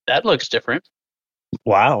That looks different.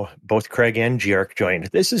 Wow, both Craig and Giark joined.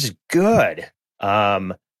 This is good.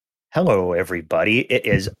 Hello, everybody. It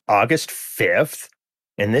is August 5th,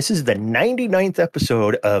 and this is the 99th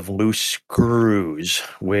episode of Loose Screws.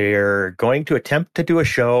 We're going to attempt to do a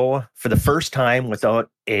show for the first time without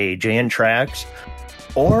a Jan Trax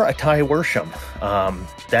or a Ty Worsham.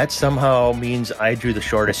 That somehow means I drew the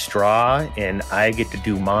shortest straw, and I get to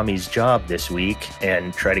do mommy's job this week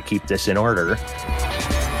and try to keep this in order.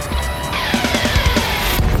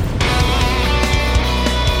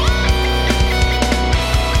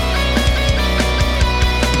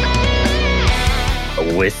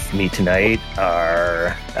 With me tonight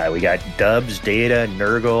are we got Dubs, Data,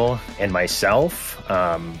 Nurgle, and myself.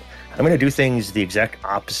 I'm going to do things the exact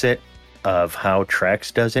opposite of how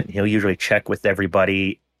Trex does it. He'll usually check with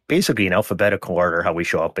everybody, basically in alphabetical order, how we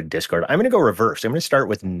show up in Discord. I'm going to go reverse. I'm going to start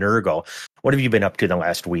with Nurgle. What have you been up to the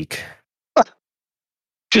last week?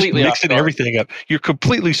 Just mixing everything up. You're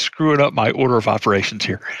completely screwing up my order of operations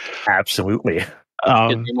here. Absolutely.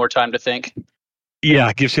 Gives me more time to think. Yeah,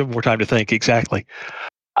 it gives him more time to think. Exactly.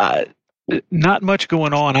 Not much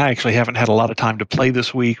going on. I actually haven't had a lot of time to play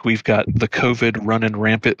this week. We've got the COVID running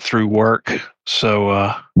rampant through work.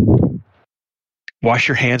 So wash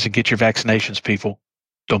your hands and get your vaccinations, people.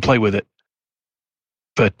 Don't play with it.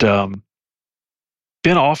 But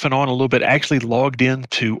been off and on a little bit. Actually logged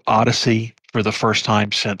into Odyssey for the first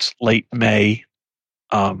time since late May.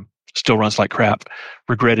 Still runs like crap.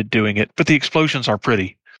 Regretted doing it. But the explosions are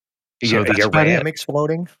pretty. So your RAM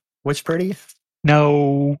exploding was pretty?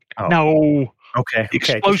 No. Okay.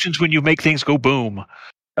 Explosions when you make things go boom.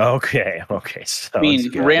 Okay. So I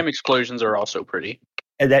mean, RAM explosions are also pretty.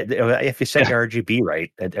 And that, if you set your RGB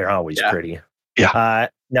right, they're always pretty. Yeah.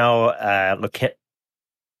 Lieutenant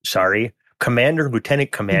Commander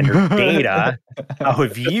Data, how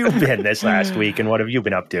have you been this last week, and what have you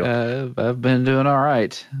been up to? I've been doing all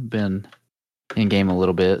right. Been in game a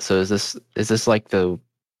little bit. So is this like the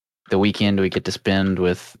weekend we get to spend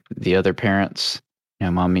with the other parents? You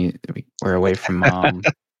know, mommy, we're away from mom.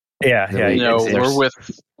 Yeah. No,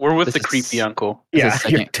 we're with the creepy uncle. Yeah,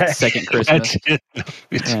 second Christmas.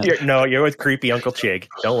 You're with creepy Uncle Chig.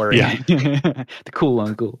 Don't worry. Yeah. The cool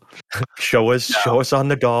uncle. Show us on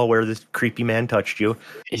the doll where this creepy man touched you.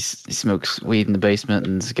 He smokes weed in the basement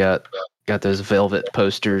and's got those velvet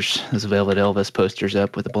posters, those velvet Elvis posters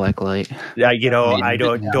up with a black light. Yeah, I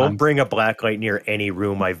don't bring a black light near any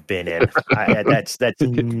room I've been in. That's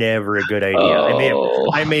never a good idea. Oh.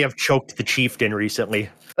 I may have choked the chieftain recently.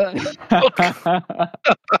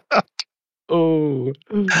 Oh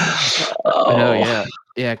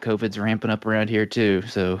yeah. COVID's ramping up around here too.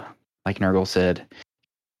 So, like Nurgle said,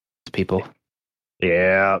 people.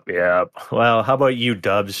 Yeah. Well, how about you,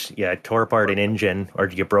 Dubs? Yeah, tore apart an engine, or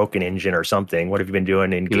did you broke an engine or something? What have you been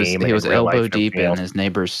doing in game? He was elbow deep in his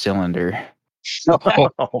neighbor's cylinder.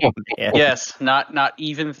 Yes, not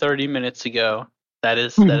even 30 minutes ago. That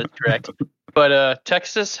is correct. But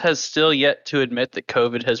Texas has still yet to admit that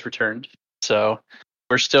COVID has returned. So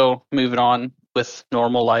we're still moving on with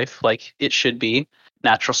normal life like it should be.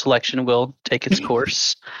 Natural selection will take its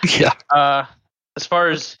course. Yeah. As far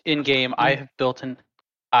as in-game, I have built an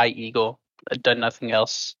iEagle. I've done nothing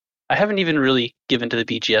else. I haven't even really given to the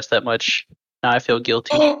BGS that much. Now I feel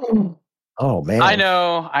guilty. Oh, man. I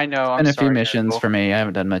know. And a few missions for me. I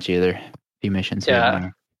haven't done much either. A few missions. Yeah.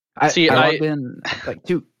 I logged in like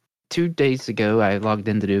two days ago. I logged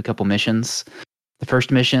in to do a couple missions. The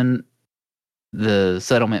first mission, the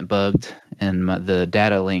settlement bugged and the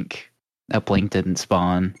data link uplink didn't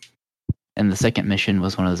spawn. And the second mission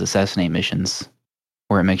was one of those assassinate missions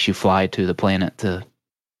where it makes you fly to the planet to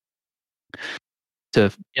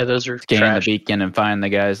those are scan trash. the beacon and find the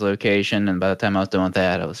guy's location. And by the time I was done with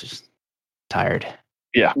that, I was just tired.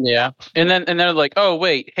 Yeah. And then they're like, oh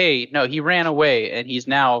wait, hey, no, he ran away and he's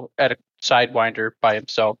now at a Sidewinder by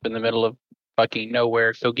himself in the middle of fucking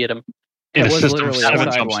nowhere. Go get him. It was literally a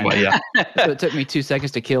Sidewinder. Yeah. So it took me 2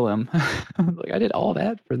 seconds to kill him. Like I did all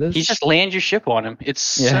that for this. You just land your ship on him. It's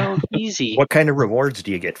so easy. What kind of rewards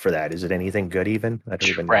do you get for that? Is it anything good even? I don't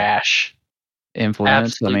even know. Trash.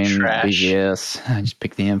 Influence. Absolute trash. BGS. I just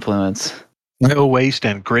picked the influence. No waste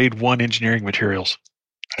and grade 1 engineering materials.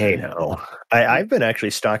 Hey, no. I've been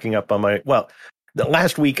actually stocking up on the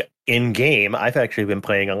last week in game, I've actually been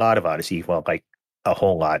playing a lot of Odyssey. Well, like a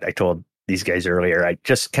whole lot. I told these guys earlier, I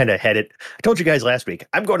just kind of I told you guys last week,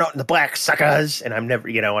 I'm going out in the black, suckers, and I'm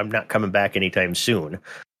not coming back anytime soon.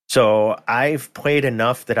 So I've played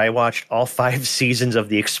enough that I watched all 5 seasons of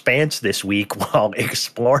The Expanse this week while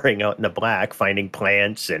exploring out in the black, finding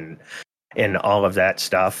plants and all of that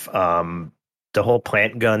stuff. The whole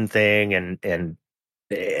plant gun thing and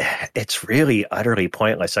it's really utterly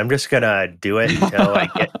pointless. I'm just gonna do it until I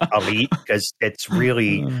get elite because it's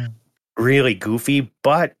really, really goofy.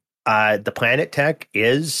 But the planet tech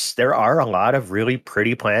there are a lot of really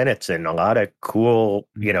pretty planets and a lot of cool,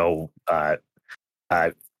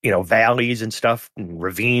 valleys and stuff and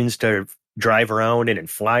ravines to drive around in and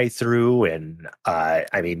fly through. And I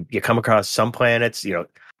mean, you come across some planets,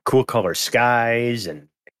 cool color skies and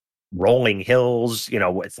rolling hills,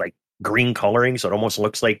 with like green coloring, so it almost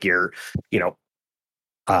looks like you're,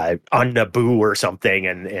 on Naboo or something,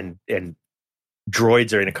 and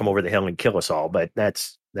droids are going to come over the hill and kill us all. But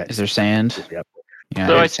that's Is there sand? Yep. Yeah,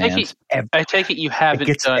 So there's I take it you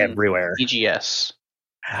haven't done everywhere. BGS.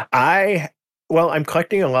 I'm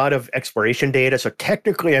collecting a lot of exploration data, so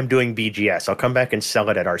technically I'm doing BGS. I'll come back and sell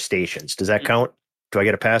it at our stations. Does that count? Do I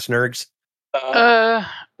get a pass, Nergs?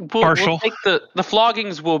 Partial. We'll take the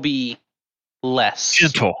floggings will be less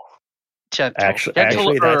Gentle. Actually,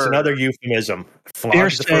 that's another euphemism.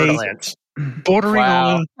 Flogs the fertilance. Bordering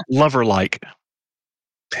on lover-like.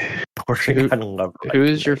 Bordering on lover-like. Who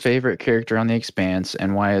is your favorite character on The Expanse,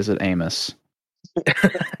 and why is it Amos?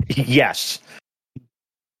 Yes.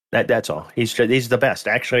 That's all. He's the best.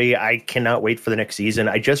 Actually, I cannot wait for the next season.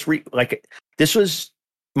 I just this was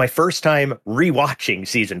my first time rewatching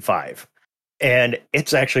season 5. And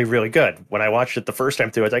it's actually really good. When I watched it the first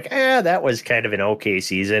time through, I was like, that was kind of an okay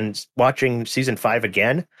season. Watching season 5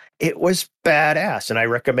 again, it was badass. And I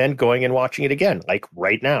recommend going and watching it again, like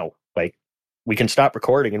right now. Like, we can stop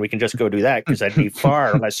recording and we can just go do that because that'd be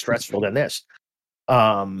far less stressful than this.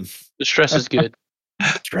 The stress is good.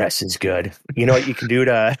 Stress is good. You know what you can do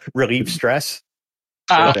to relieve stress?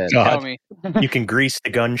 Tell me. You can grease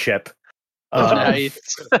the gunship. Nice.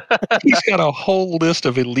 He's got a whole list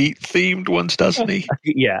of elite themed ones, doesn't he?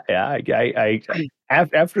 Yeah. I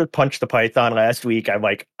after Punch the Python last week, I'm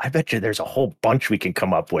like, I bet you there's a whole bunch we can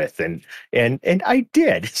come up with, and I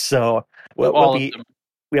did. So we'll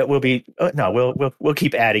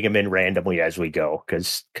keep adding them in randomly as we go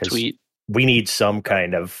because we need some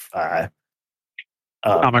kind of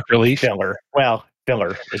comic relief filler. Well,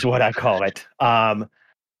 filler is what I call it. I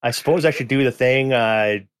suppose I should do the thing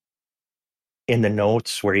in the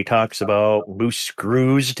notes where he talks about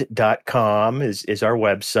loosescrews.com is our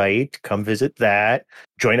website. Come visit that.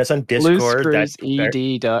 Join us on Discord.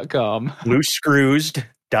 Loosescrewsed.com.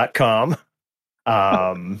 Loosescrews.com.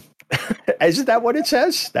 Isn't that what it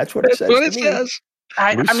says? That's what it says. What it says.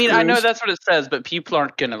 I mean, I know that's what it says, but people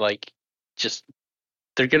aren't going to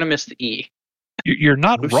they're going to miss the E. You're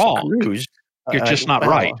not wrong. You're just not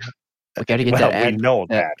right. We got to get that ad. We know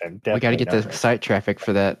that. We got to get the site traffic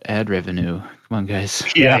for that ad revenue. Come on, guys.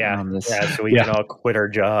 Yeah. So we can all quit our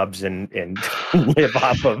jobs and live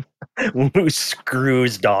off of Loose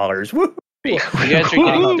Screws dollars. Woo! You guys are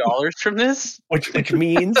getting dollars from this? Which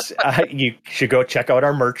means you should go check out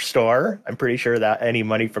our merch store. I'm pretty sure that any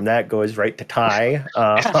money from that goes right to Ty.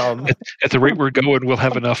 At the rate we're going, we'll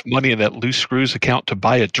have enough money in that Loose Screws account to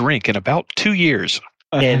buy a drink in about 2 years.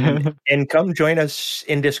 And come join us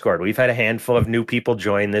in Discord. We've had a handful of new people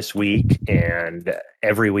join this week, and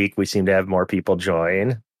every week we seem to have more people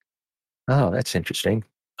join. Oh, that's interesting.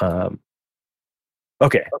 Okay,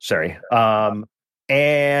 sorry.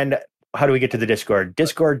 And how do we get to the Discord?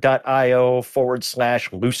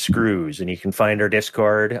 Discord.io/loose screws, and you can find our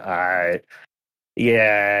Discord.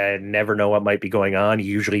 Never know what might be going on.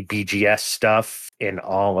 Usually BGS stuff and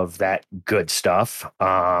all of that good stuff.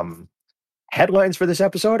 Headlines for this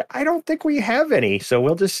episode, I don't think we have any, so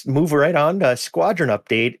we'll just move right on to Squadron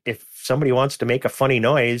Update. If somebody wants to make a funny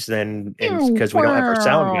noise, then because we don't have our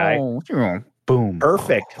sound guy, boom,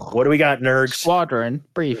 perfect. What do we got, Nerds? Squadron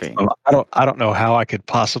briefing. I don't know how I could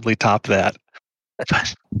possibly top that.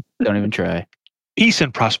 Don't even try. Peace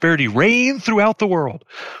and prosperity reign throughout the world.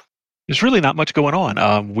 There's really not much going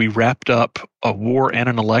on. We wrapped up a war and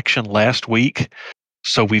an election last week,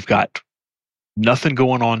 so we've got nothing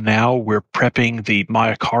going on now. We're prepping the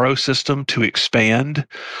Maya Caro system to expand,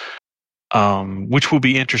 which will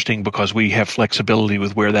be interesting because we have flexibility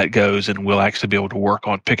with where that goes, and we'll actually be able to work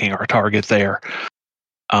on picking our target there.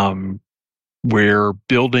 We're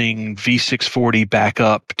building V640 back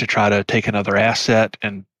up to try to take another asset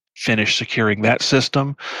and finish securing that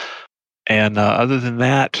system. And other than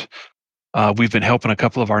that, we've been helping a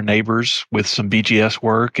couple of our neighbors with some BGS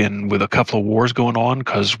work and with a couple of wars going on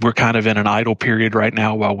because we're kind of in an idle period right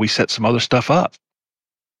now while we set some other stuff up.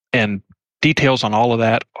 And details on all of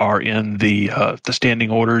that are in the standing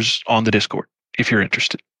orders on the Discord if you're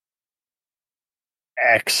interested.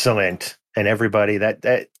 Excellent. And everybody,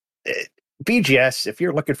 that BGS, if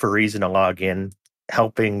you're looking for a reason to log in,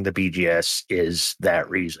 helping the BGS is that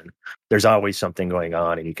reason. There's always something going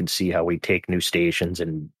on, and you can see how we take new stations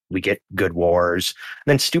and we get good wars.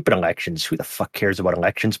 And then stupid elections. Who the fuck cares about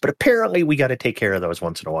elections? But apparently we got to take care of those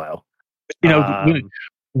once in a while.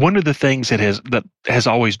 One of the things that has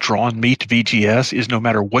always drawn me to BGS is no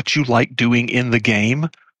matter what you like doing in the game,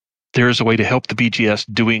 there is a way to help the BGS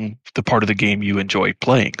doing the part of the game you enjoy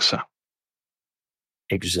playing. So.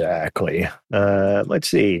 Exactly. Let's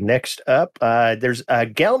see. Next up, there's a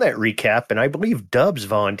Galnet recap, and I believe Dubs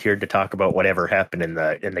volunteered to talk about whatever happened in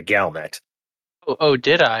the Galnet. Oh,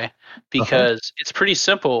 did I? Because it's pretty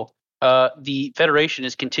simple. The Federation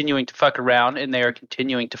is continuing to fuck around, and they are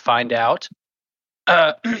continuing to find out.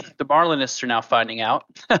 The Marlinists are now finding out.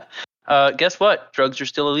 Guess what? Drugs are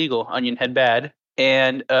still illegal. Onion Head bad.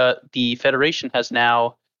 And the Federation has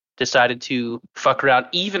now decided to fuck around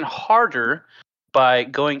even harder by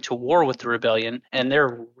going to war with the rebellion, and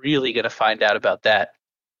they're really going to find out about that.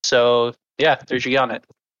 So, yeah, there's your Galnet.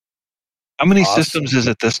 How many systems is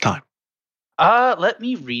it this time? Let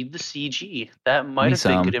me read the CG. That might have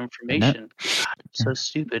been good information. God, I'm so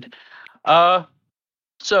stupid.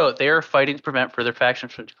 So they are fighting to prevent further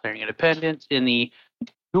factions from declaring independence in the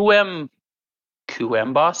Kuemba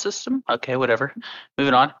system. Okay, whatever.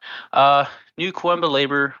 Moving on. New Kuemba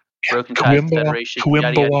labor, broken ties federation.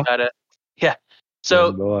 Yada, yada, yada. Yeah.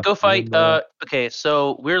 So go fight. Okay,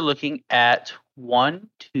 so we're looking at 1,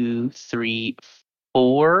 2, 3,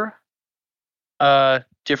 4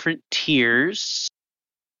 different tiers.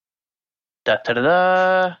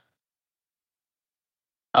 Oh,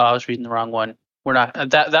 I was reading the wrong one. We're not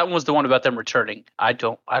that one was the one about them returning. I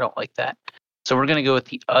don't like that. So we're gonna go with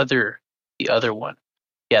the other one.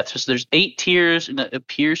 Yeah, so there's 8 tiers, and it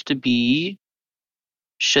appears to be,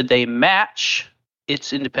 should they match,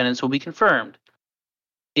 its independence will be confirmed.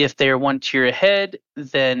 If they're 1 tier ahead,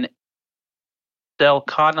 then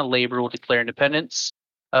Selkana Labor will declare independence.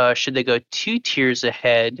 Should they go 2 tiers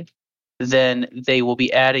ahead, then they will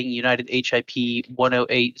be adding United HIP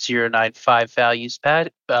 108095 values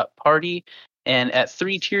party. And at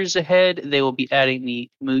 3 tiers ahead, they will be adding the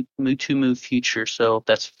Mutumu future. So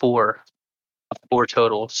that's 4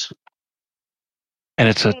 totals. And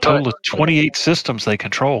it's a total of 28 systems they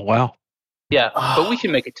control. Wow. Yeah, but we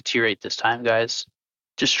can make it to tier 8 this time, guys.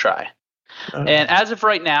 Just try. And as of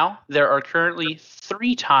right now, there are currently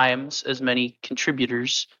 3 times as many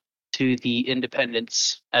contributors to the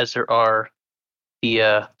independents as there are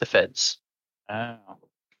the feds.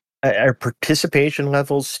 Are participation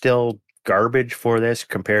levels still garbage for this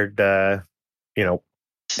compared to,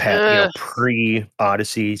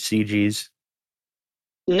 pre-Odyssey CGs?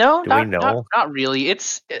 No, not really.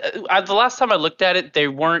 It's the last time I looked at it,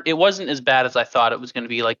 it wasn't as bad as I thought it was going to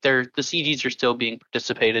be. Like the CGs are still being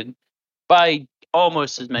participated by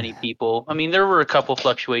almost as many people. I mean, there were a couple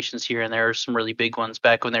fluctuations here and there are some really big ones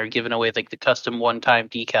back when they were giving away like the custom one-time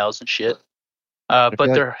decals and shit. But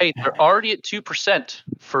they're already at 2%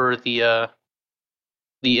 for the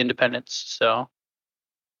independents. So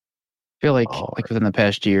I feel like within the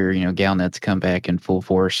past year, Galnet's come back in full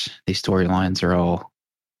force. These storylines are all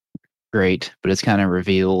great, but it's kind of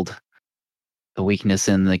revealed the weakness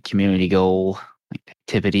in the community goal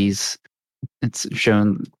activities. It's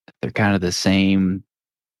shown they're kind of the same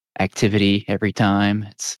activity every time.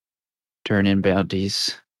 It's turn in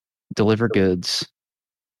bounties, deliver goods,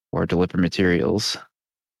 or deliver materials.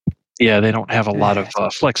 Yeah, they don't have a lot of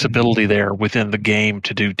flexibility there within the game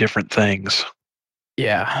to do different things.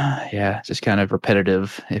 Yeah, it's just kind of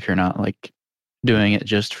repetitive if you're not doing it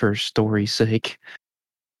just for story's sake.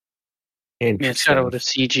 It's kind of what a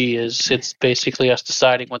CG is. It's basically us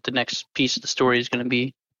deciding what the next piece of the story is going to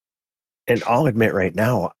be. And I'll admit right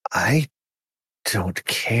now, I don't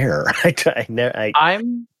care.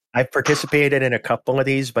 I've participated in a couple of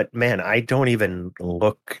these, but man, I don't even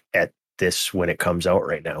look at this when it comes out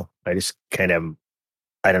right now. I just kind of,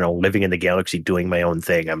 I don't know, living in the galaxy, doing my own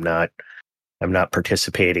thing. I'm not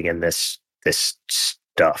participating in this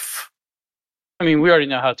stuff. I mean, we already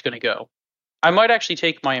know how it's going to go. I might actually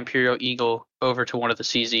take my Imperial Eagle over to one of the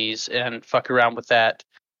CZs and fuck around with that.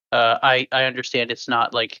 I understand it's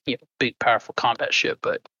not big, powerful combat ship,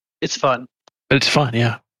 but it's fun. It's fun,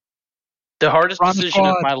 yeah. The hardest decision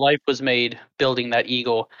of my life was made building that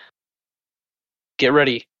Eagle. Get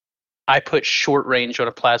ready. I put short range on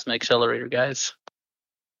a plasma accelerator, guys.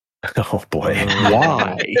 Oh boy.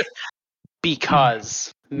 Why?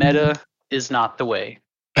 Because meta is not the way.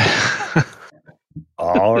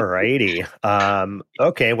 All righty.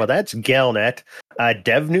 Okay, well, that's Galnet.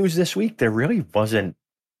 Dev news this week, there really wasn't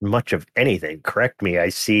much of anything. Correct me. I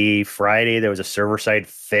see Friday there was a server-side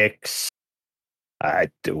fix. I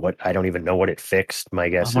don't even know what it fixed. My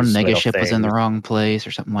guess One is mega little ship was in the things. wrong place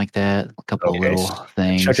or something like that. A couple of little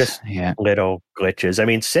things. So just yeah. little glitches. I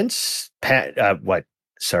mean, since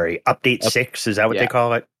update 6, is that what they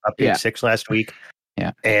call it? Update 6 last week.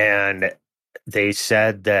 Yeah. And they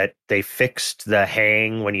said that they fixed the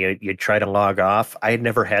hang when you try to log off. I had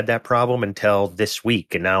never had that problem until this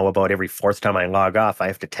week. And now about every fourth time I log off, I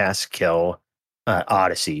have to task kill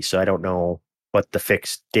Odyssey. So I don't know what the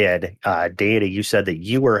fix did. Data, you said that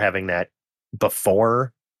you were having that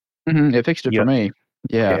before. Mm-hmm. It fixed it for me.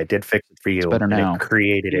 Yeah. Okay, it did fix it for you. It's better now. It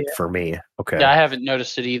created it for me. Okay. Yeah, I haven't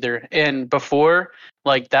noticed it either. And before,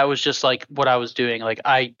 like, that was just like what I was doing. Like,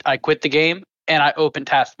 I quit the game and I opened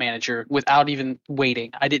Task Manager without even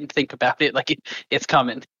waiting. I didn't think about it. Like, it's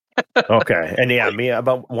coming. Okay. And yeah, me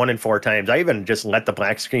about 1 in 4 times. I even just let the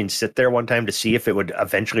black screen sit there one time to see if it would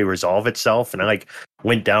eventually resolve itself. And I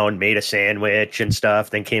went down, made a sandwich and stuff,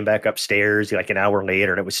 then came back upstairs like an hour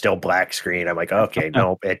later and it was still black screen. I'm like, okay,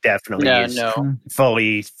 no, it definitely is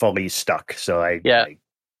fully stuck. So I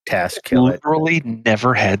task kill it. Literally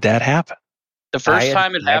never had that happen. The first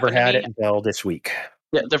time it happened, never had it until this week.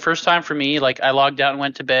 Yeah, the first time for me, like, I logged out and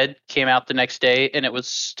went to bed, came out the next day, and it was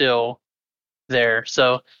still there.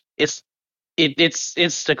 So it's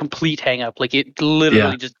the complete hang up. Like, it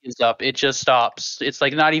literally just gives up. It just stops. It's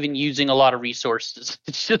like not even using a lot of resources.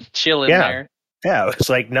 It's just chilling there. Yeah, it's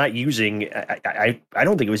like not using. I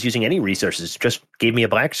don't think it was using any resources. It just gave me a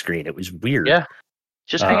black screen. It was weird. Yeah,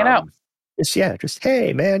 just hanging out. Just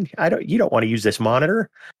hey man, you don't want to use this monitor.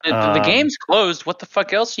 The game's closed. What the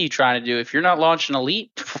fuck else are you trying to do? If you're not launching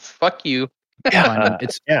Elite, fuck you. Yeah,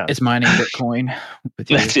 it's mining Bitcoin with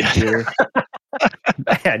your computer.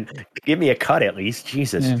 Man, give me a cut at least.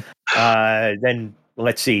 Jesus. Yeah. Then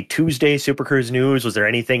let's see. Tuesday Super Cruise News. Was there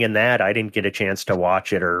anything in that? I didn't get a chance to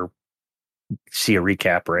watch it or see a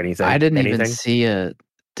recap or anything. I didn't even see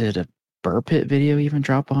did a Burr Pit video even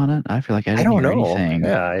drop on it? I feel like I didn't hear anything.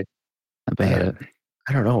 Yeah. About it.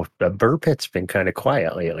 I don't know. The Burr Pit's been kind of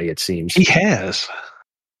quiet lately, it seems. He has.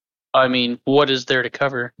 I mean, what is there to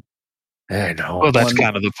cover? I know. Well, that's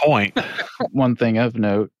kind of the point. One thing of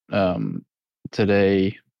note,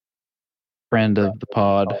 today, friend of the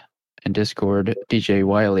pod and Discord, DJ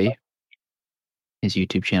Wiley, his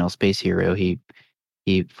YouTube channel Space Hero, he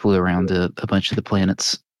flew around to a bunch of the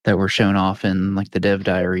planets that were shown off in like the dev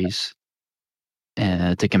diaries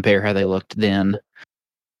to compare how they looked then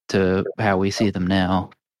to how we see them now.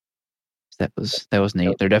 That was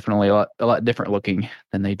neat. They're definitely a lot different looking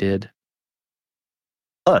than they did.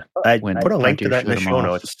 I put a link to that in the show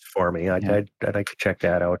notes for me. I'd like to check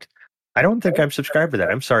that out. I don't think I'm subscribed to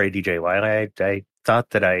that. I'm sorry, DJ Wiley. I thought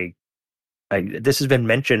that this has been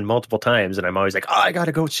mentioned multiple times, and I'm always like, I got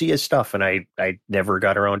to go see his stuff, and I never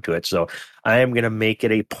got around to it. So I am going to make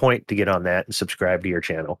it a point to get on that and subscribe to your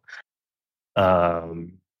channel.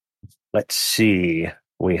 Let's see.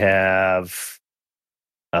 We have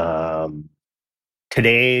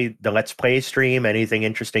today the Let's Play stream. Anything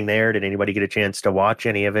interesting there? Did anybody get a chance to watch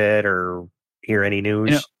any of it or hear any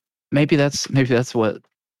news? Maybe that's what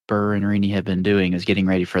Burr and Rini have been doing, is getting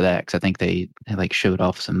ready for that, because I think they like showed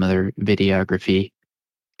off some other videography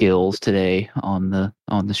skills today on the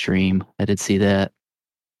stream. I did see that.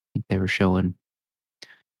 I think they were showing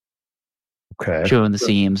the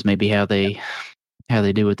seams, maybe how they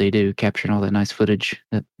do what they do, capturing all that nice footage,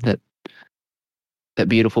 that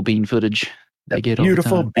beautiful bean footage they get all the time.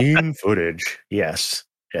 Beautiful bean footage. Yes.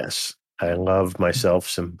 I love myself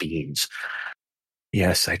some beans.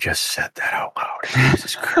 Yes, I just said that out loud.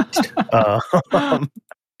 Jesus Christ.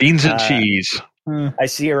 Beans and cheese. I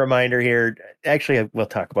see a reminder here. Actually, we'll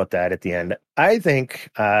talk about that at the end. I think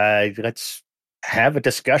let's have a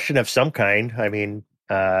discussion of some kind. I mean,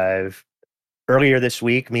 earlier this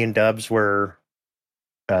week, me and Dubs were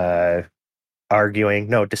talking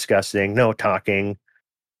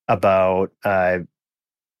about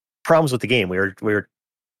problems with the game. We were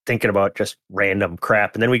thinking about just random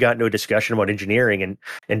crap, and then we got into a discussion about engineering,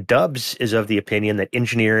 and Dubs is of the opinion that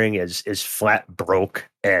engineering is flat broke,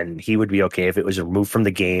 and he would be okay if it was removed from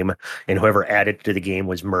the game and whoever added to the game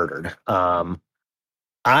was murdered.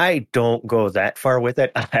 I don't go that far with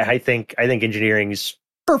it. I think engineering is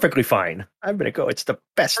perfectly fine. I'm going to go. It's the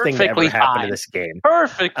best thing that ever happened to this game.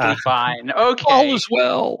 Perfectly fine. Okay. All is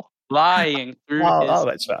well. Lying through all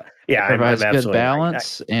that's fine. Yeah, provides I'm good absolutely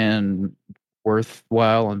balance and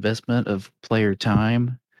worthwhile investment of player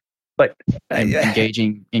time. But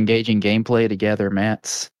engaging gameplay to gather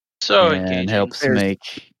mats. So and engaging. Helps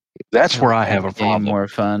make that's where I have a game problem. more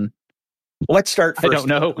fun. Let's start first. I don't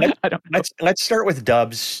know. Let's start with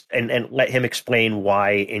Dubs and let him explain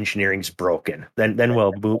why engineering's broken. Then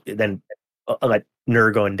we'll move. Then let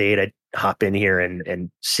Nurgle and Data hop in here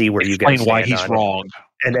and see where you guys Explain why stand he's on it. wrong.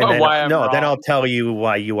 And then, Why I'm then wrong. I'll tell you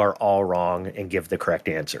why you are all wrong and give the correct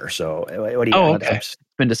answer. So what do you Oh, got? okay. It's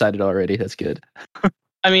been decided already. That's good.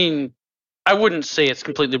 I mean, I wouldn't say it's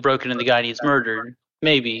completely broken and the guy needs murdered.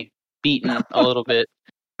 Maybe beaten a little bit.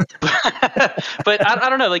 But I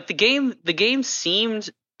don't know. Like the game seemed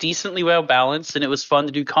decently well balanced, and it was fun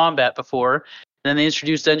to do combat before. And then they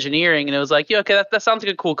introduced engineering, and it was like, yeah, okay, that sounds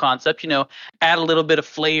like a cool concept. Add a little bit of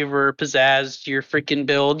flavor, pizzazz to your freaking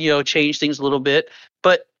build. Change things a little bit.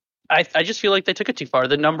 But I just feel like they took it too far.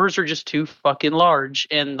 The numbers are just too fucking large,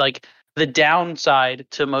 and like the downside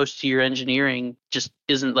to most of your engineering just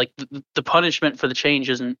isn't like the punishment for the change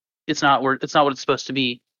isn't. It's not what it's supposed to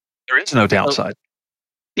be. There is no downside.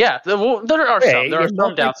 Yeah, there are some. There are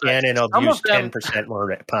some downsides. And I'll Some use of them- 10%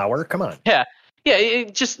 more power. Come on.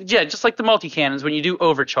 just like the multi cannons. When you do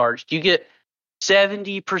overcharged, you get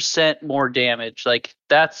 70% more damage. Like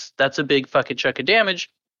that's a big fucking chunk of damage,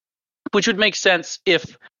 which would make sense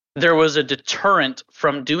if there was a deterrent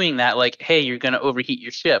from doing that. Like, hey, you're going to overheat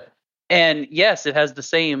your ship. And yes, it has the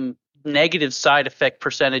same negative side effect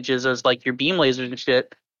percentages as like your beam lasers and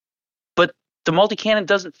shit. But the multi-cannon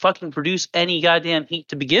doesn't fucking produce any goddamn heat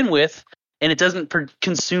to begin with, and it doesn't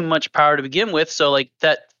consume much power to begin with. So like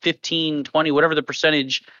that 15, 20, whatever the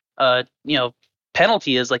percentage,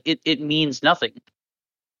 penalty is, like it means nothing.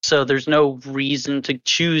 So there's no reason to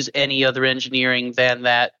choose any other engineering than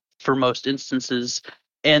that for most instances.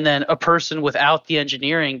 And then a person without the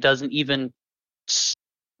engineering doesn't even,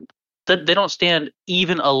 they don't stand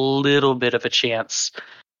even a little bit of a chance.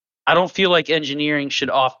 I don't feel like engineering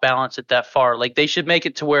should off balance it that far. Like they should make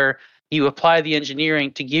it to where you apply the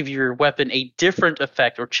engineering to give your weapon a different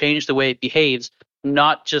effect or change the way it behaves,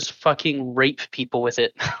 not just fucking rape people with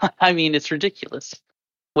it. I mean, it's ridiculous.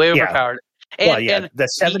 Way overpowered. And the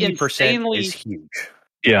 70% is huge.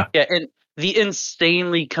 Yeah. Yeah, and the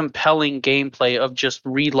insanely compelling gameplay of just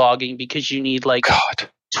relogging because you need like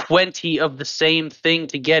 20 of the same thing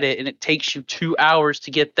to get it, and it takes you 2 hours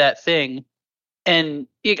to get that thing. And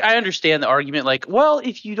I understand the argument, like, well,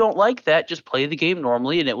 if you don't like that, just play the game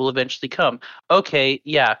normally and it will eventually come. Okay,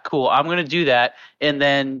 yeah, cool. I'm going to do that. And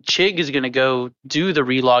then Chig is going to go do the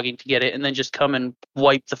relogging to get it and then just come and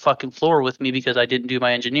wipe the fucking floor with me because I didn't do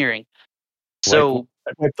my engineering. So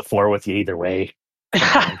I'd wipe the floor with you either way.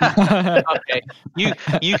 okay,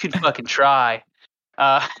 you can fucking try.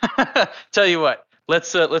 Tell you what.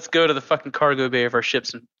 Let's go to the fucking cargo bay of our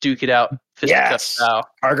ships and duke it out. Yes.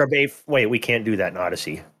 Cargo bay. Wait, we can't do that in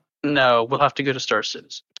Odyssey. No, we'll have to go to Star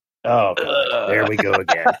Citizen. Oh, God. There we go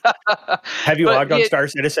again. Have you logged on Star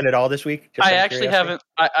Citizen at all this week? I actually haven't.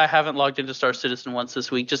 I haven't logged into Star Citizen once this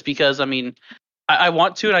week, just because. I mean, I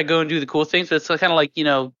want to, and I go and do the cool things, but it's kind of like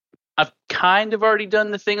I've kind of already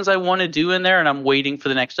done the things I want to do in there, and I'm waiting for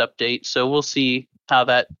the next update. So we'll see how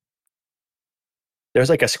that. There's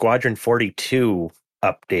like a Squadron 42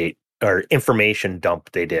 update or information dump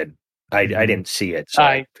they did. I didn't see it. So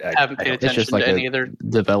I haven't paid attention it's just like to any other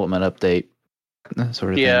development update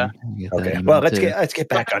sort of thing. Okay. Well, let's get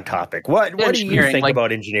back on topic. What do you think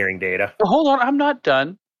about engineering data? Well, hold on, I'm not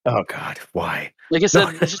done. Oh God, why? Like I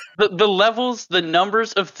said, just the levels, the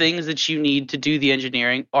numbers of things that you need to do the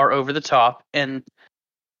engineering are over the top, and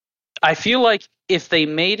I feel like if they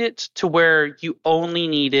made it to where you only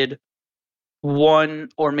needed one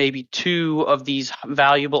or maybe two of these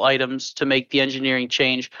valuable items to make the engineering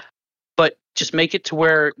change, but just make it to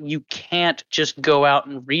where you can't just go out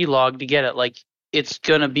and relog to get it. Like it's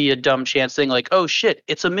gonna be a dumb chance thing. Like, oh shit,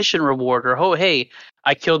 it's a mission reward, or oh hey,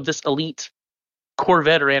 I killed this elite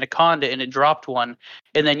Corvette or Anaconda and it dropped one,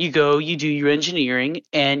 and then you go, you do your engineering,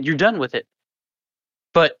 and you're done with it.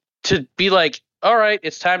 But to be like, all right,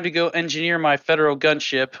 it's time to go engineer my federal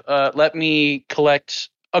gunship. Let me collect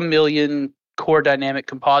 1 million core dynamic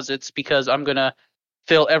composites because I'm gonna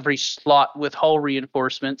fill every slot with hull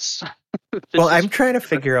reinforcements. Well, I'm trying to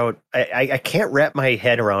figure out. I can't wrap my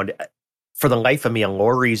head around, for the life of me, a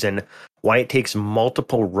lore reason why it takes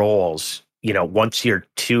multiple rolls. Once you're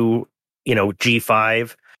to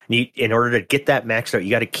G5, in order to get that maxed out,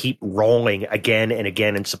 you got to keep rolling again and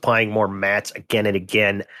again and supplying more mats again and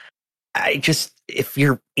again. If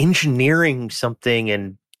you're engineering something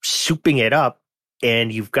and souping it up,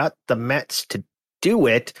 and you've got the mats to do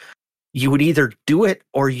it, you would either do it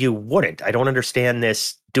or you wouldn't. I don't understand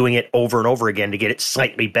this doing it over and over again to get it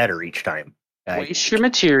slightly better each time. Waste your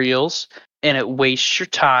materials, and it wastes your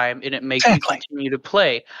time, and it makes you continue to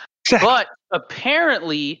play. Exactly. But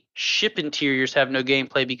apparently, ship interiors have no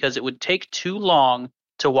gameplay because it would take too long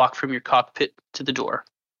to walk from your cockpit to the door.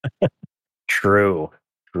 True.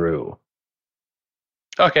 Okay,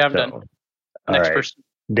 I'm done. Next right. person.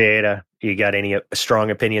 Data, you got any strong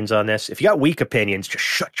opinions on this? If you got weak opinions, just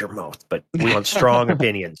shut your mouth. But we want strong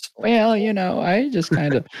opinions. Well, I just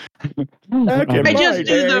kind of I just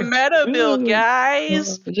do the meta build,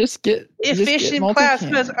 guys. Just get Efficient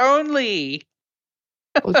plasmas only.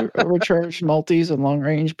 Overcharged multis and long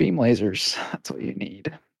range beam lasers. That's what you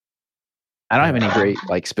need. I don't have any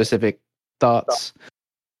great specific thoughts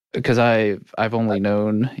because I've only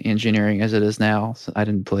known engineering as it is now. So I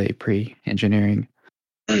didn't play pre-engineering.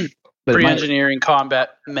 But pre-engineering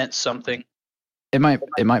combat meant something. It might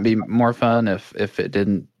be more fun if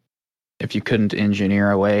you couldn't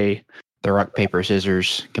engineer away the rock paper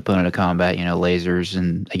scissors component of combat. Lasers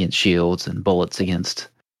and against shields and bullets against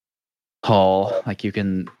hull. Like you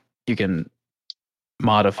can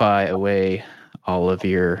modify away all of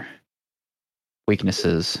your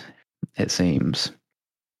weaknesses. It seems.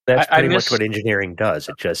 That's pretty much what engineering does.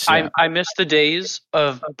 It just I miss the days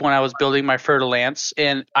of when I was building my Fer-de-Lance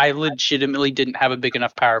and I legitimately didn't have a big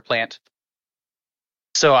enough power plant.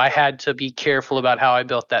 So I had to be careful about how I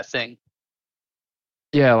built that thing.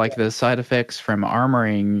 Yeah, like the side effects from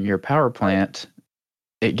armoring your power plant,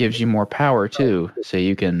 it gives you more power too. So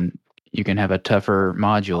you can have a tougher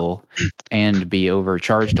module and be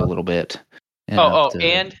overcharged a little bit.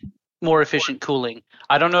 And more efficient cooling.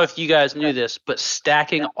 I don't know if you guys knew this, but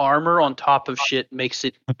stacking armor on top of shit makes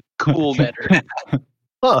it cool better.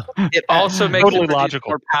 Huh. It also makes totally it produce logical.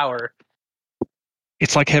 more power.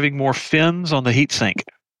 It's like having more fins on the heatsink.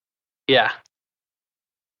 Yeah.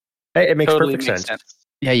 It makes totally perfect makes sense.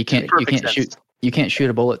 Yeah, you can't shoot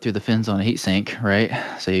a bullet through the fins on a heatsink, right?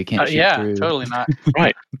 So you can't shoot through. Totally not.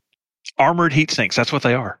 Right. Armored heatsinks, that's what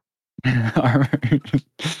they are.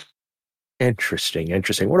 Interesting.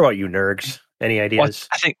 What about you, Nergs? Any ideas? Well,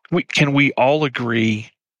 I think can we all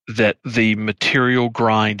agree that the material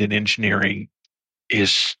grind in engineering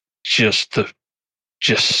is just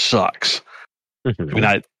sucks. Mm-hmm. I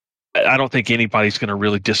mean, I don't think anybody's going to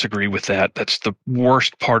really disagree with that. That's the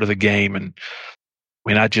worst part of the game. And I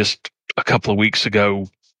mean, I just a couple of weeks ago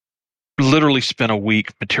literally spent a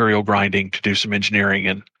week material grinding to do some engineering,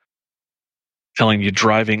 and telling you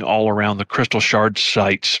driving all around the crystal shard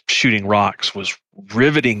sites shooting rocks was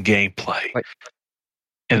riveting gameplay.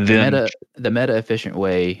 And then the meta efficient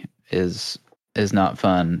way is not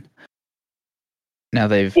fun. Now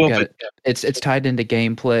it's tied into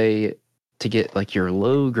gameplay to get like your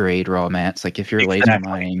low grade raw mats. Like if you're laser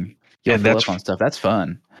mining, you'll fill up on stuff. That's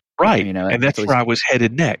fun. Right. And that's where I was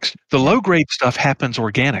headed next. The low grade stuff happens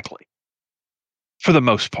organically for the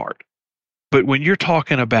most part. But when you're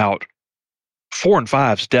talking about 4 and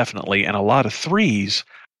 5s, definitely, and a lot of 3s,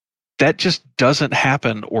 that just doesn't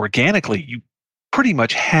happen organically. You pretty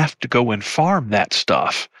much have to go and farm that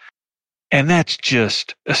stuff. And that's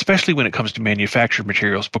just, especially when it comes to manufactured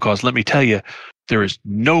materials, because let me tell you, there is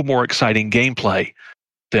no more exciting gameplay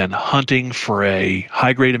than hunting for a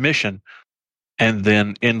high-grade emission and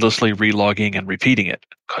then endlessly relogging and repeating it.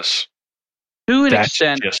 Because to an that's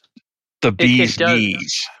extent, just the bee's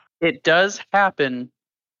knees. It does happen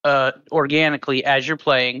organically as you're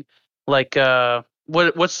playing. Like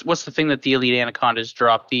what's the thing that the elite anacondas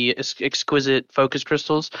drop? The exquisite focus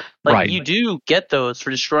crystals. Like right. You do get those for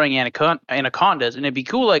destroying anacondas, and it'd be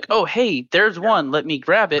cool. Like, oh hey, there's one. Let me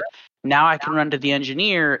grab it. Now I can run to the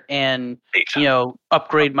engineer and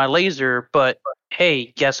upgrade my laser. But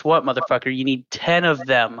hey, guess what, motherfucker? You need 10 of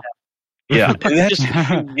them. Yeah, just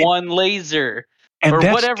one laser and or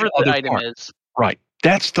whatever the item is. Right.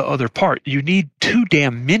 That's the other part. You need too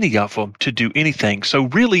damn many of them to do anything. So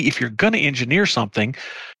really, if you're going to engineer something,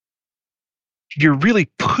 you're really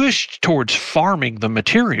pushed towards farming the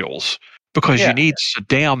materials because you need so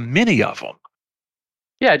damn many of them.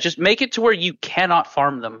 Yeah, just make it to where you cannot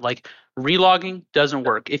farm them. Like, relogging doesn't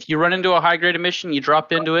work. If you run into a high-grade emission, you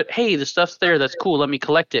drop into it, hey, the stuff's there, that's cool, let me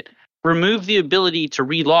collect it. Remove the ability to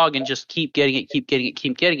relog and just keep getting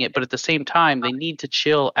it. But at the same time, they need to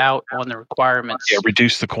chill out on the requirements. Yeah,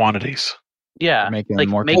 reduce the quantities. Yeah, make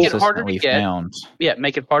it harder to get. Yeah,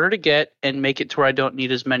 make it harder to get and make it to where I don't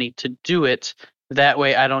need as many to do it. That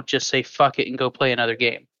way I don't just say fuck it and go play another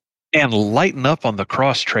game. And lighten up on the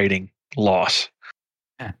cross-trading loss.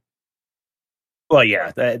 Well,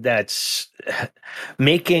 yeah, that's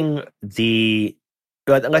making the...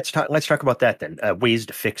 Let's talk about that then. Ways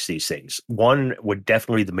to fix these things. One would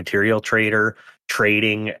definitely the material trader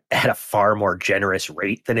trading at a far more generous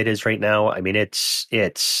rate than it is right now. I mean, it's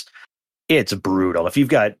brutal. If you've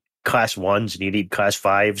got class 1s and you need class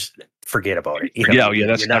 5s, forget about it.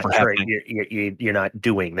 That's never happening. You're not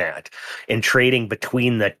doing that. And trading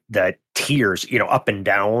between the tiers, up and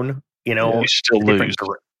down, you still lose.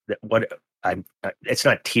 it's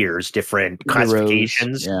not tiers, different The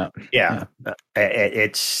classifications. rows, Yeah.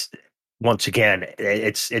 It's once again,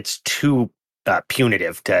 it's too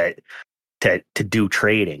punitive to do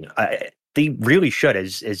trading. They really should,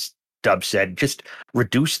 as Dub said, just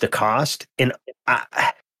reduce the cost. And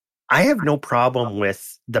I have no problem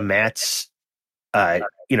with the mats.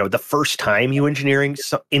 The first time you engineer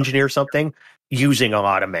something, using a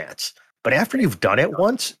lot of mats, but after you've done it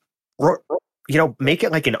once, make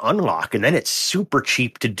it like an unlock, and then it's super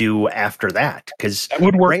cheap to do after that. Because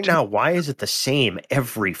right now, why is it the same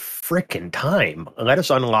every frickin' time? Let us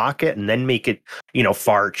unlock it and then make it,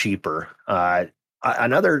 far cheaper.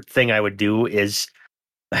 Another thing I would do is,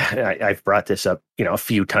 I've brought this up, a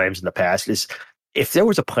few times in the past, is if there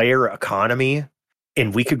was a player economy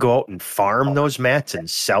and we could go out and farm those mats and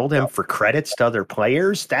sell them for credits to other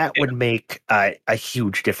players, that would make a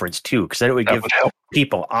huge difference too, because then it would give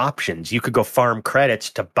people options. You could go farm credits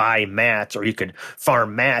to buy mats, or you could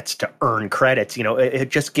farm mats to earn credits. It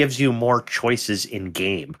just gives you more choices in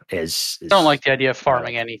game. I don't like the idea of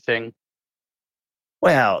farming anything.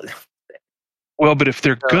 Well, but if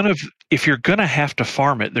you're gonna have to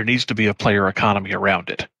farm it, there needs to be a player economy around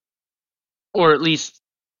it, or at least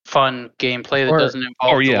fun gameplay that doesn't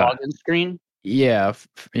involve the login screen. Yeah.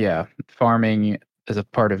 Farming is a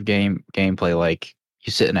part of gameplay, like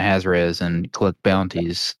you sit in a Hazres and collect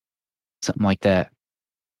bounties, something like that.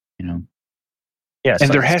 Yeah, and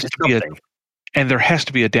there has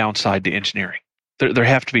to be a downside to engineering. There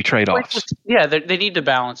have to be trade-offs. Yeah, they need to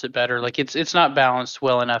balance it better. Like it's not balanced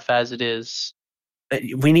well enough as it is.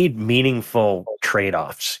 We need meaningful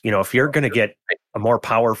trade-offs. If you're going to get a more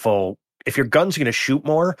powerful, if your gun's going to shoot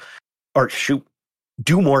more or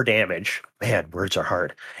do more damage, man, words are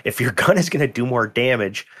hard. If your gun is going to do more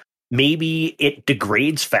damage, maybe it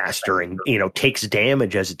degrades faster and, takes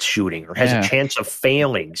damage as it's shooting, or has a chance of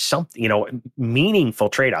failing. Something, meaningful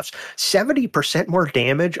trade-offs. 70% more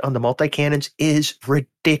damage on the multi-cannons is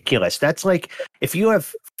ridiculous. That's like if you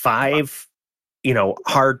have 5,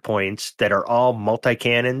 hard points that are all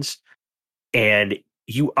multi-cannons and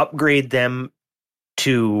you upgrade them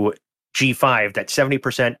to G5, that's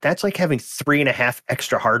 70%. That's like having 3.5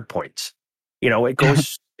 extra hard points. It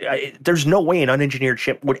goes. There's no way an unengineered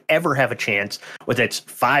ship would ever have a chance with its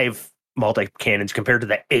 5 multi-cannons compared to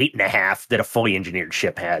the 8.5 that a fully engineered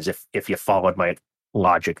ship has. If you followed my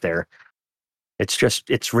logic there,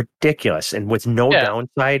 it's ridiculous. And with no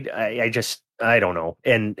downside, I don't know.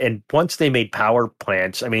 And once they made power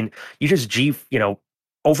plants, I mean, you just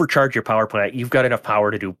overcharge your power plant. You've got enough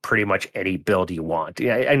power to do pretty much any build you want.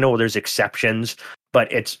 I know there's exceptions,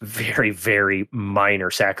 but it's very, very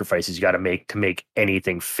minor sacrifices you got to make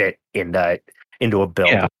anything fit into a build.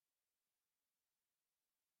 Yeah.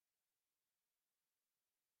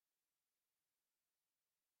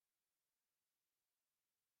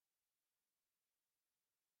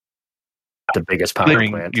 The biggest power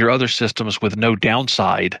plant. Your other systems with no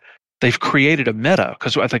downside, they've created a meta,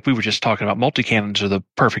 because I think we were just talking about multi-cannons are the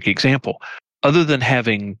perfect example. Other than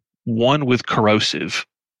having one with corrosive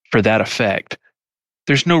for that effect,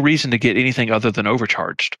 there's no reason to get anything other than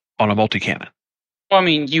overcharged on a multi-cannon. Well, I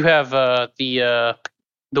mean, you have the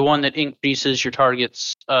one that increases your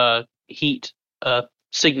target's heat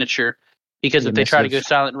signature, because if they try to go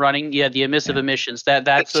silent running, the emissive emissions,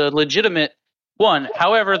 that's a legitimate one.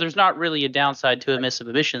 However, there's not really a downside to emissive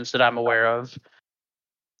emissions that I'm aware of.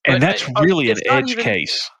 And that's really an edge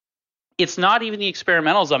case. It's not even the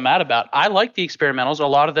experimentals I'm mad about. I like the experimentals. A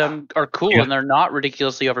lot of them are cool, and they're not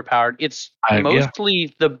ridiculously overpowered. It's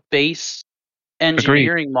mostly the base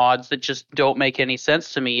engineering mods that just don't make any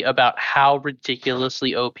sense to me about how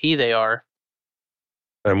ridiculously OP they are.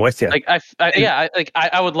 I'm with you.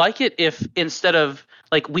 I would like it if, instead of,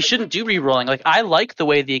 we shouldn't do rerolling. I like the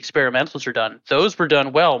way the experimentals are done. Those were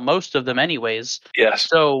done well, most of them anyways. Yes.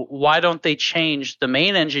 So why don't they change the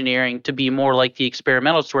main engineering to be more like the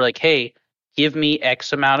experimentals, where hey, give me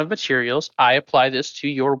X amount of materials, I apply this to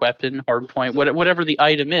your weapon, hardpoint, whatever the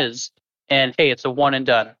item is, and hey, it's a one and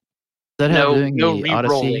done. Is that how doing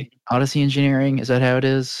the Odyssey engineering? Is that how it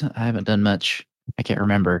is? I haven't done much. I can't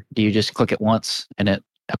remember. Do you just click it once and it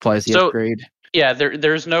applies the upgrade? Yeah,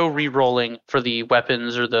 there's no re-rolling for the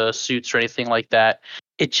weapons or the suits or anything like that.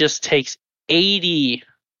 It just takes 80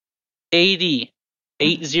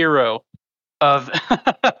 of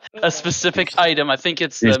a specific item. I think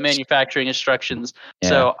it's the manufacturing instructions. Yeah.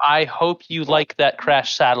 So I hope you like that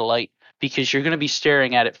crash satellite, because you're going to be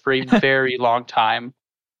staring at it for a very long time.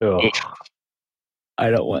 Oh. I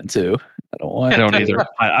don't want to. I don't either.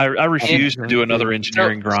 I refuse to do another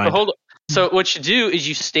engineering grind. So what you do is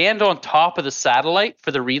you stand on top of the satellite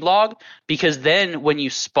for the relog, because then when you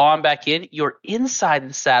spawn back in, you're inside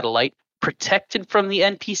the satellite, protected from the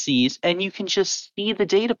NPCs, and you can just see the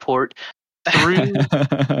data port through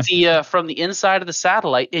the from the inside of the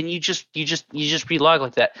satellite, and you just relog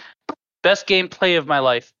like that. Best gameplay of my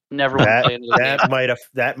life. Never want to play another game.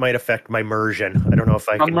 That might affect my immersion. I don't know if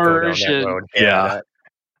I can go down that road. Yeah.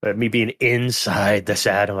 Me being inside the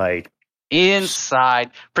satellite.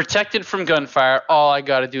 Inside, protected from gunfire. All I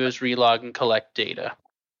got to do is relog and collect data.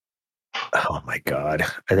 Oh my god!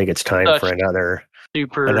 I think it's time for another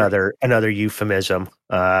euphemism.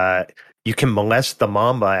 You can molest the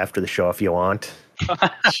Mamba after the show if you want, or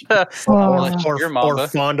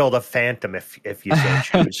fondle the Phantom if you so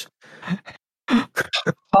choose.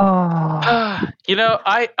 I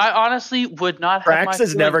honestly would not. Prax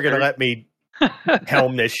is never going to let me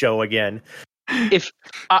helm this show again. If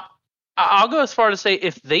I'll go as far to say,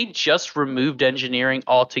 if they just removed engineering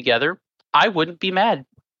altogether, I wouldn't be mad.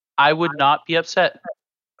 I would not be upset.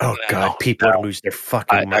 Oh God, people would lose their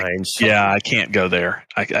fucking minds. I can't go there.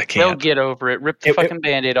 I can't. They'll get over it. Rip the fucking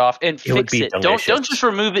Band-Aid off and fix it. Don't just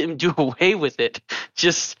remove it and do away with it.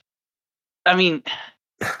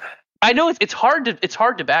 I know it's hard to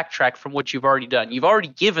backtrack from what you've already done. You've already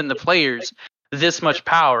given the players this much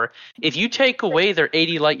power. If you take away their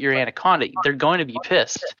 80 light year Anaconda, they're going to be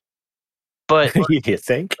pissed. But you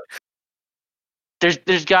think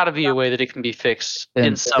there's got to be a way that it can be fixed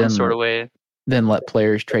in some sort of way. Then let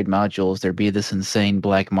players trade modules. There'd be this insane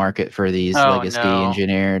black market for these legacy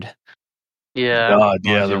engineered. Yeah, God,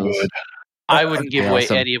 yeah, there would. I wouldn't give away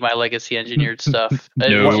any of my legacy engineered stuff.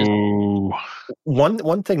 No.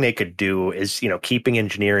 One thing they could do is, keeping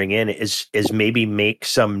engineering in is maybe make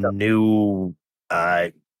some new,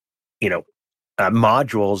 modules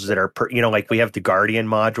that are, like we have the Guardian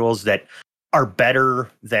modules that are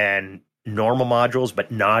better than normal modules,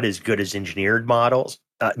 but not as good as engineered modules.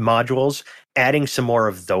 Adding some more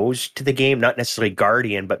of those to the game, not necessarily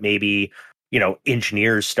Guardian, but maybe,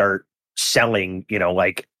 engineers start selling,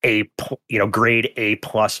 like grade A+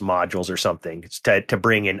 modules or something to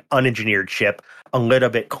bring an unengineered ship a little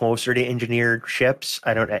bit closer to engineered ships.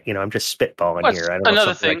 I don't, I'm just spitballing here. I don't know,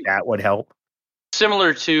 something like that would help.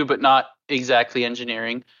 Similar to, but not exactly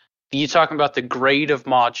engineering. You talking about the grade of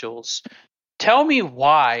modules. Tell me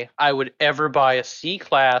why I would ever buy a C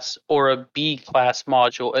class or a B class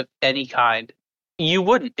module of any kind. You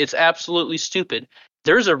wouldn't. It's absolutely stupid.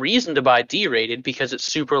 There's a reason to buy D-rated, because it's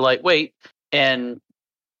super lightweight and,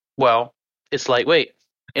 well, it's lightweight.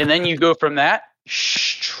 And then you go from that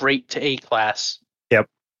straight to A class. Yep.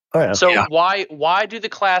 Oh, yeah. So why do the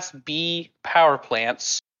class B power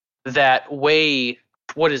plants that weigh,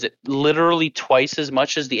 what is it, literally twice as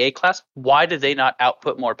much as the A class? Why do they not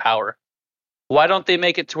output more power? Why don't they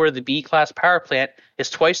make it to where the B class power plant is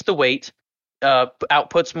twice the weight,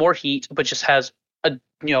 outputs more heat, but just has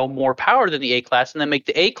more power than the A class, and then make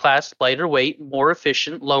the A class lighter weight, more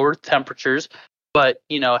efficient, lower temperatures, but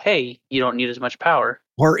hey, you don't need as much power.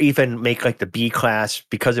 Or even make like the B class,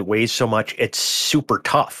 because it weighs so much, it's super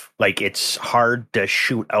tough. Like it's hard to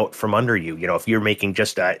shoot out from under you. If you're making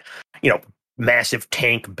just a massive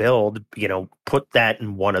tank build, put that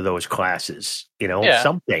in one of those classes,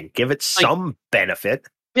 something, give it some benefit.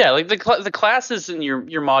 Yeah, like the classes in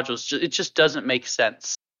your modules, it just doesn't make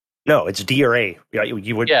sense. No, it's D or A.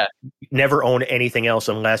 You would never own anything else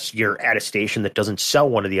unless you're at a station that doesn't sell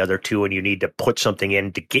one of the other two, and you need to put something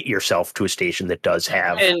in to get yourself to a station that does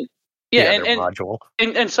have module.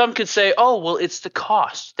 And some could say, oh, well, it's the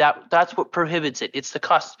cost. That's what prohibits it. It's the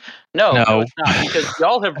cost. No, it's not, because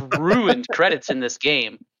y'all have ruined credits in this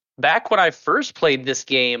game. Back when I first played this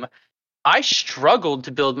game, I struggled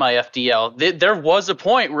to build my FDL. There was a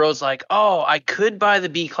point where I was like, oh, I could buy the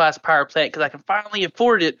B-class power plant because I can finally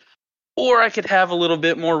afford it, or I could have a little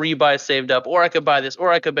bit more rebuy saved up, or I could buy this,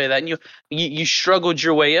 or I could buy that. And you struggled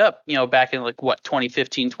your way up, back in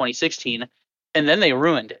 2015, 2016, and then they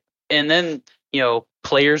ruined it. And then,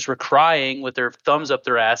 players were crying with their thumbs up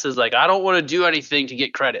their asses like, I don't want to do anything to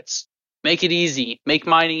get credits. Make it easy. Make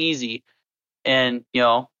mining easy. And,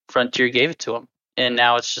 Frontier gave it to them. And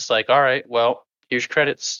now it's just like, all right, well, here's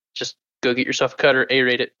credits. Just go get yourself a cutter,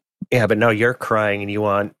 A-rate it. Yeah, but now you're crying and you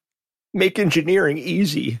want make engineering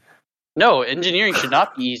easy. No, engineering should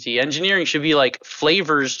not be easy. Engineering should be like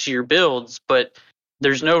flavors to your builds, but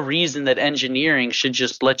there's no reason that engineering should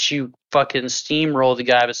just let you fucking steamroll the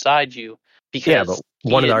guy beside you. Because but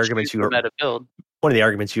one of the arguments you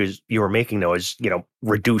were making though is,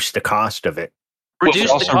 reduce the cost of it.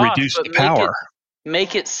 Reduce the power.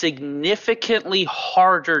 Make it significantly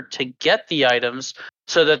harder to get the items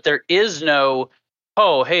so that there is no,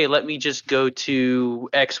 oh, hey, let me just go to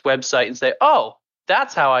X website and say, oh,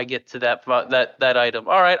 that's how I get to that item.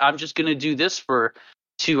 All right, I'm just gonna do this for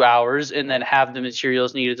 2 hours and then have the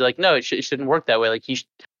materials needed. Like, no, it shouldn't work that way. Like,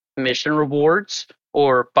 mission rewards,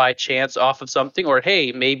 or by chance off of something, or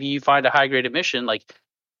hey, maybe you find a high graded mission. Like,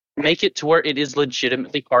 make it to where it is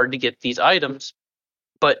legitimately hard to get these items,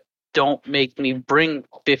 but don't make me bring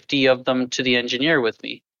 50 of them to the engineer with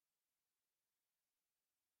me.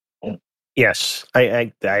 Yes,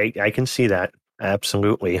 I can see that.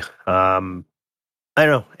 Absolutely. I don't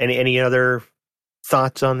know. Any other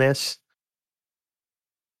thoughts on this?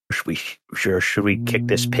 Should we kick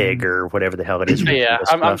this pig or whatever the hell it is? Yeah,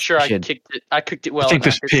 I'm sure I should. kicked it. I kicked it well. I think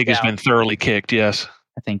enough. this pig It's has down. been thoroughly kicked. Yes.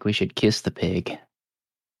 I think we should kiss the pig.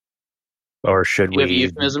 Or should Do you have a we?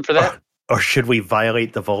 euphemism for that? Or should we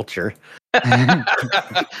violate the vulture?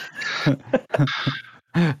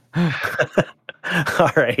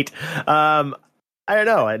 All right. I don't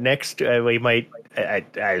know. Next, we might.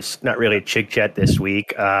 It's not really a chit chat this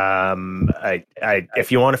week.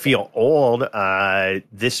 If you want to feel old,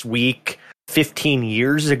 this week, 15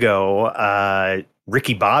 years ago,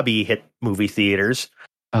 Ricky Bobby hit movie theaters.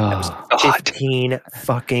 That was 15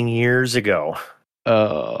 fucking years ago.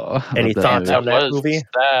 Any thoughts on that movie?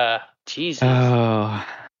 Jesus. Oh,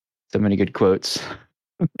 so many good quotes.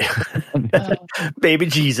 Baby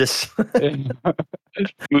Jesus. This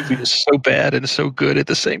movie is so bad and so good at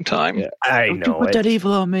the same time. Yeah. I Don't know you put it. that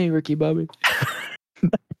evil on me, Ricky Bobby.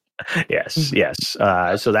 Yes.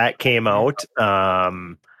 So that came out. I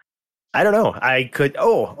don't know. I could.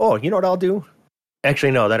 Oh, you know what I'll do?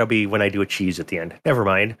 Actually, no, that'll be when I do a cheese at the end. Never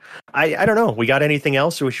mind. I don't know. We got anything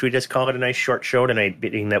else, or should we just call it a nice short show tonight,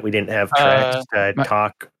 being that we didn't have tracks to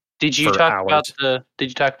talk? Did you for talk hours. about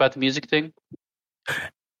the music thing?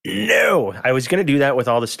 No, I was going to do that with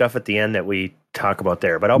all the stuff at the end that we talk about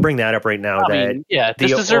there, but I'll bring that up right now. It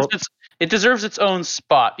deserves its own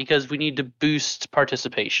spot because we need to boost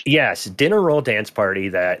participation. Yes, dinner roll dance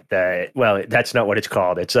party. Well, that's not what it's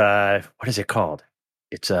called. It's what is it called?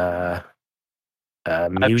 It's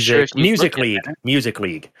music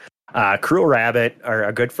league. Cruel Rabbit,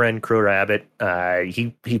 our good friend Cruel Rabbit,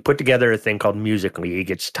 he put together a thing called Music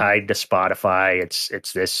League. It's tied to Spotify.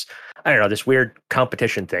 It's this, I don't know, this weird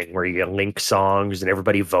competition thing where you link songs and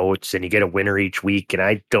everybody votes and you get a winner each week. And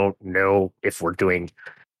I don't know if we're doing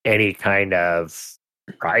any kind of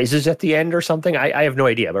prizes at the end or something. I have no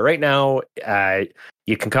idea. But right now,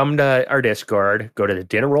 you can come to our Discord, go to the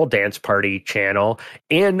Dinner Roll Dance Party channel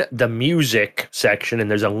in the music section, and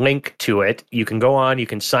there's a link to it. You can go on, you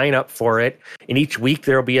can sign up for it, and each week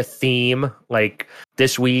there'll be a theme. Like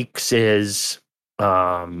this week's is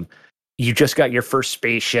you just got your first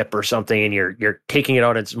spaceship or something, and you're taking it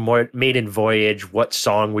on its maiden voyage. What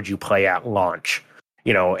song would you play at launch?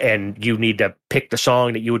 You know, and you need to pick the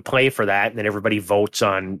song that you would play for that, and then everybody votes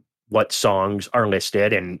on what songs are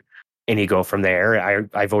listed, and you go from there.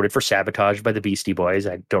 I voted for Sabotage by the Beastie Boys.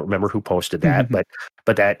 I don't remember who posted that, but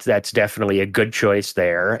that's definitely a good choice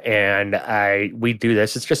there. And we do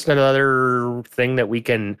this. It's just another thing that we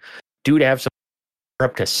can do to have some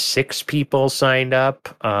up to 6 people signed up.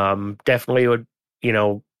 Definitely would,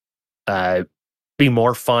 be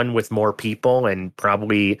more fun with more people, and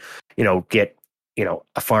probably, get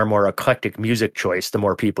a far more eclectic music choice. The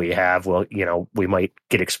more people you have, well, we might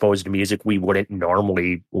get exposed to music we wouldn't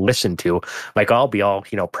normally listen to. Like I'll be all,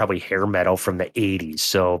 probably hair metal from the 80s.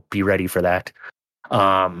 So be ready for that.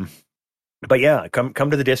 But yeah, come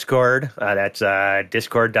to the Discord. That's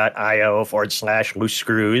discord.io/loose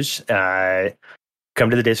screws. Come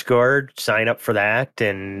to the Discord, sign up for that,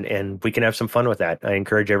 and we can have some fun with that. I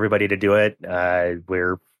encourage everybody to do it.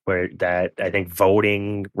 We're I think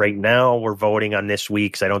voting right now, we're voting on this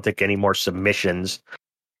week's. I don't think any more submissions,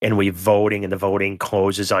 and the voting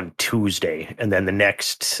closes on Tuesday, and then the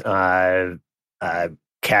next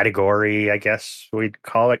category, I guess we'd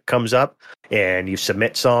call it, comes up, and you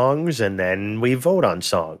submit songs, and then we vote on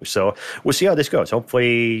songs. So we'll see how this goes.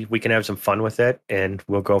 Hopefully we can have some fun with it, and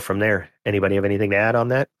we'll go from there. Anybody have anything to add on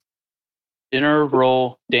that? Dinner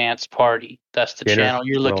Roll Dance Party. That's the channel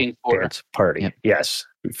you're looking for. Dance Party. Yep. Yes.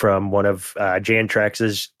 From one of Jan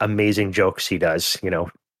Trax's amazing jokes he does,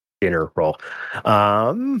 dinner roll.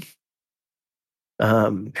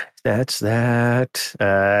 That's that.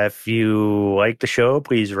 If you like the show,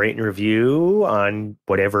 please rate and review on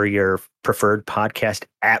whatever your preferred podcast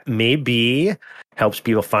app may be. Helps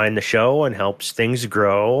people find the show and helps things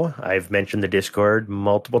grow. I've mentioned the Discord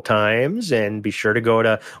multiple times, and be sure to go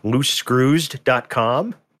to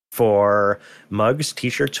loosescrewsed.com for mugs,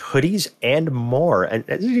 t-shirts, hoodies, and more. And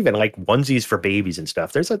there's even like onesies for babies and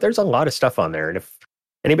stuff. There's a lot of stuff on there. And if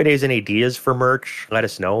Anybody has any ideas for merch? Let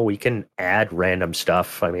us know. We can add random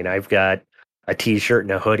stuff. I mean, I've got a T-shirt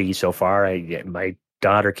and a hoodie so far. My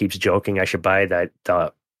daughter keeps joking I should buy the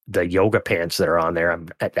yoga pants that are on there.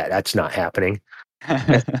 That's not happening.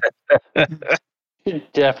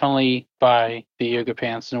 Definitely buy the yoga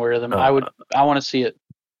pants and wear them. I want to see it.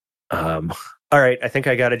 All right, I think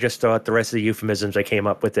I got to just throw out the rest of the euphemisms I came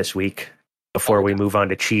up with this week before we move on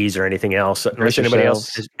to cheese or anything else. Unless anybody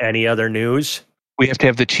else has any other news. We have to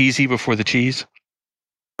have the cheesy before the cheese.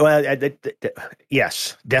 Well,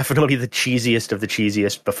 yes, definitely the cheesiest of the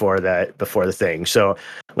cheesiest before the thing. So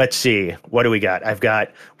let's see, what do we got?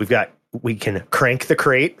 We can crank the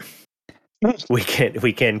crate.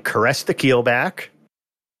 We can caress the keel back.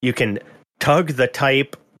 You can tug the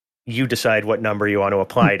type. You decide what number you want to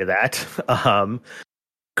apply to that.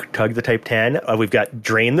 Tug the type 10. We've got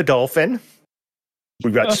drain the dolphin.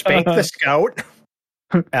 We've got spank the scout.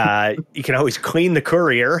 You can always clean the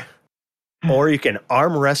courier, or you can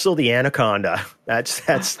arm wrestle the anaconda. That's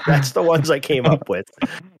the ones I came up with.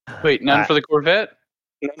 Wait, none for the Corvette?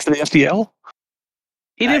 None for the FDL?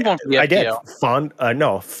 He did one for the FDL. I did.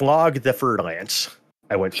 Flog the Furlance.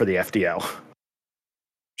 I went for the FDL.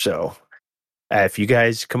 So, if you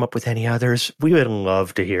guys come up with any others, we would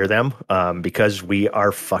love to hear them, because we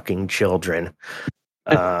are fucking children.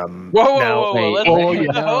 Whoa!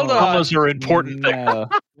 Hold on. Those are important. No.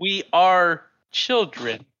 We are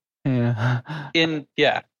children. Yeah. No.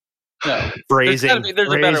 Phrasing.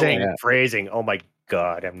 There's a better way. Phrasing. Oh my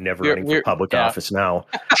God, I'm never running for public office now.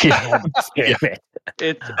 That's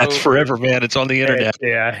forever, man. It's on the internet.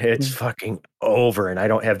 It's fucking over, and I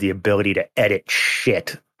don't have the ability to edit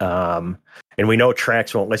shit. And we know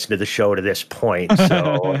Trax won't listen to the show to this point,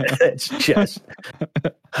 so it's just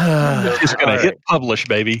just gonna hit publish,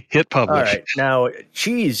 baby. Hit publish. All right, now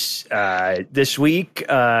cheese. This week,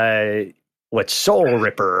 Soul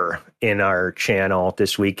Ripper in our channel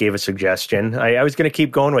this week gave a suggestion. I was going to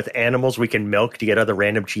keep going with animals we can milk to get other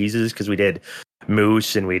random cheeses, because we did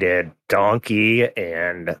moose and we did donkey,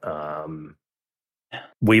 and I've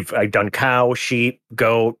done cow, sheep,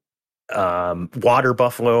 goat, water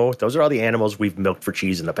buffalo. Those are all the animals we've milked for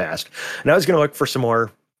cheese in the past. And I was going to look for some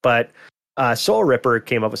more, but Soul Ripper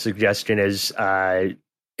came up with a suggestion is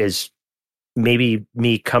maybe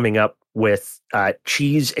me coming up with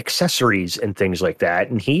cheese accessories and things like that.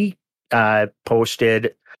 And he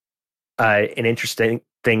posted an interesting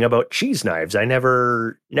thing about cheese knives. I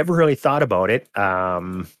never really thought about it.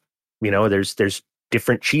 There's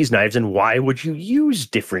different cheese knives, and why would you use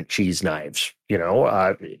different cheese knives?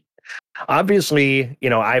 Obviously,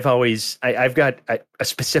 I've got a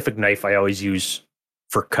specific knife I always use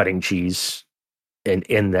for cutting cheese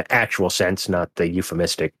in the actual sense, not the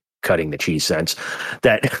euphemistic cutting the cheese sense.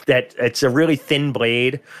 That it's a really thin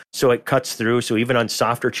blade, so it cuts through. So even on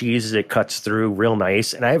softer cheeses, it cuts through real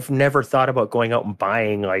nice. And I've never thought about going out and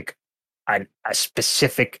buying like a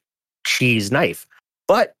specific cheese knife,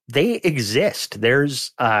 but they exist.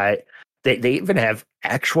 There's they even have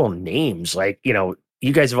actual names. Like,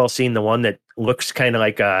 you guys have all seen the one that looks kind of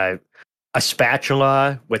like a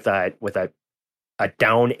spatula with a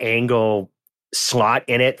down angle slot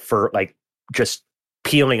in it for like just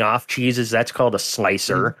peeling off cheeses. That's called a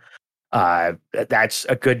slicer. That's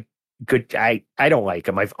a good. I don't like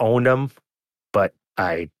them. I've owned them, but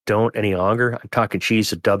I don't any longer. I'm talking cheese.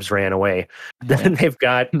 The Dubs ran away. Then they've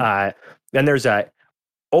got. Then there's an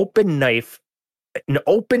open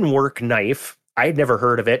work knife. I'd never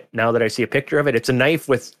heard of it. Now that I see a picture of it, it's a knife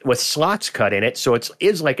with slots cut in it, so it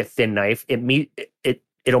is like a thin knife.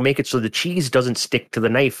 It'll make it so the cheese doesn't stick to the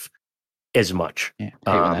knife as much. Yeah,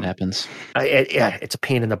 I hate when that happens. It's a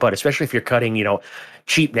pain in the butt, especially if you're cutting,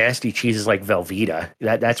 cheap, nasty cheeses like Velveeta.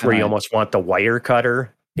 That's where you almost want the wire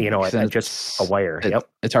cutter, just a wire.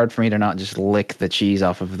 It's hard for me to not just lick the cheese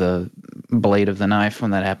off of the blade of the knife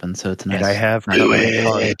when that happens. So it's nice. And I have done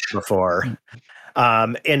it before.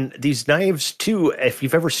 And these knives too, if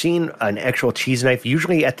you've ever seen an actual cheese knife,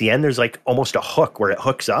 usually at the end there's like almost a hook where it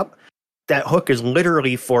hooks up. That hook is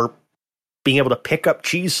literally for being able to pick up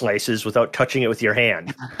cheese slices without touching it with your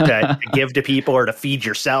hand, to give to people or to feed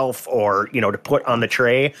yourself, or, to put on the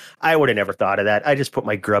tray. I would have never thought of that. I just put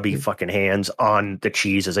my grubby fucking hands on the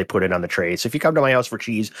cheese as I put it on the tray. So if you come to my house for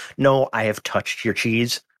cheese, no, I have touched your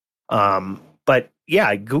cheese. But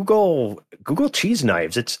yeah, Google cheese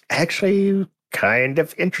knives. It's actually kind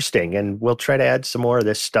of interesting, and we'll try to add some more of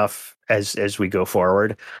this stuff as we go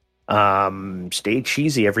forward. Stay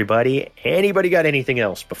cheesy, everybody. Anybody got anything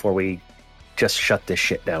else before we just shut this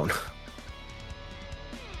shit down?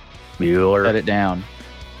 Mueller. Shut it down.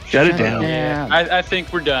 Shut it down. Yeah. I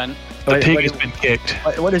think we're done. The pig has been kicked.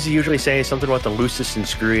 What does he usually say? Something about the loosest and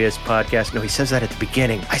screwiest podcast? No, he says that at the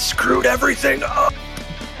beginning. I screwed everything up.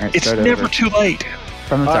 Right, It's never too late.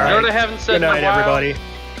 From the All start. You know what I haven't said Good night, in a while? everybody.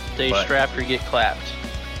 Stay What? strapped or get clapped.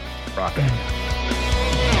 Rock it.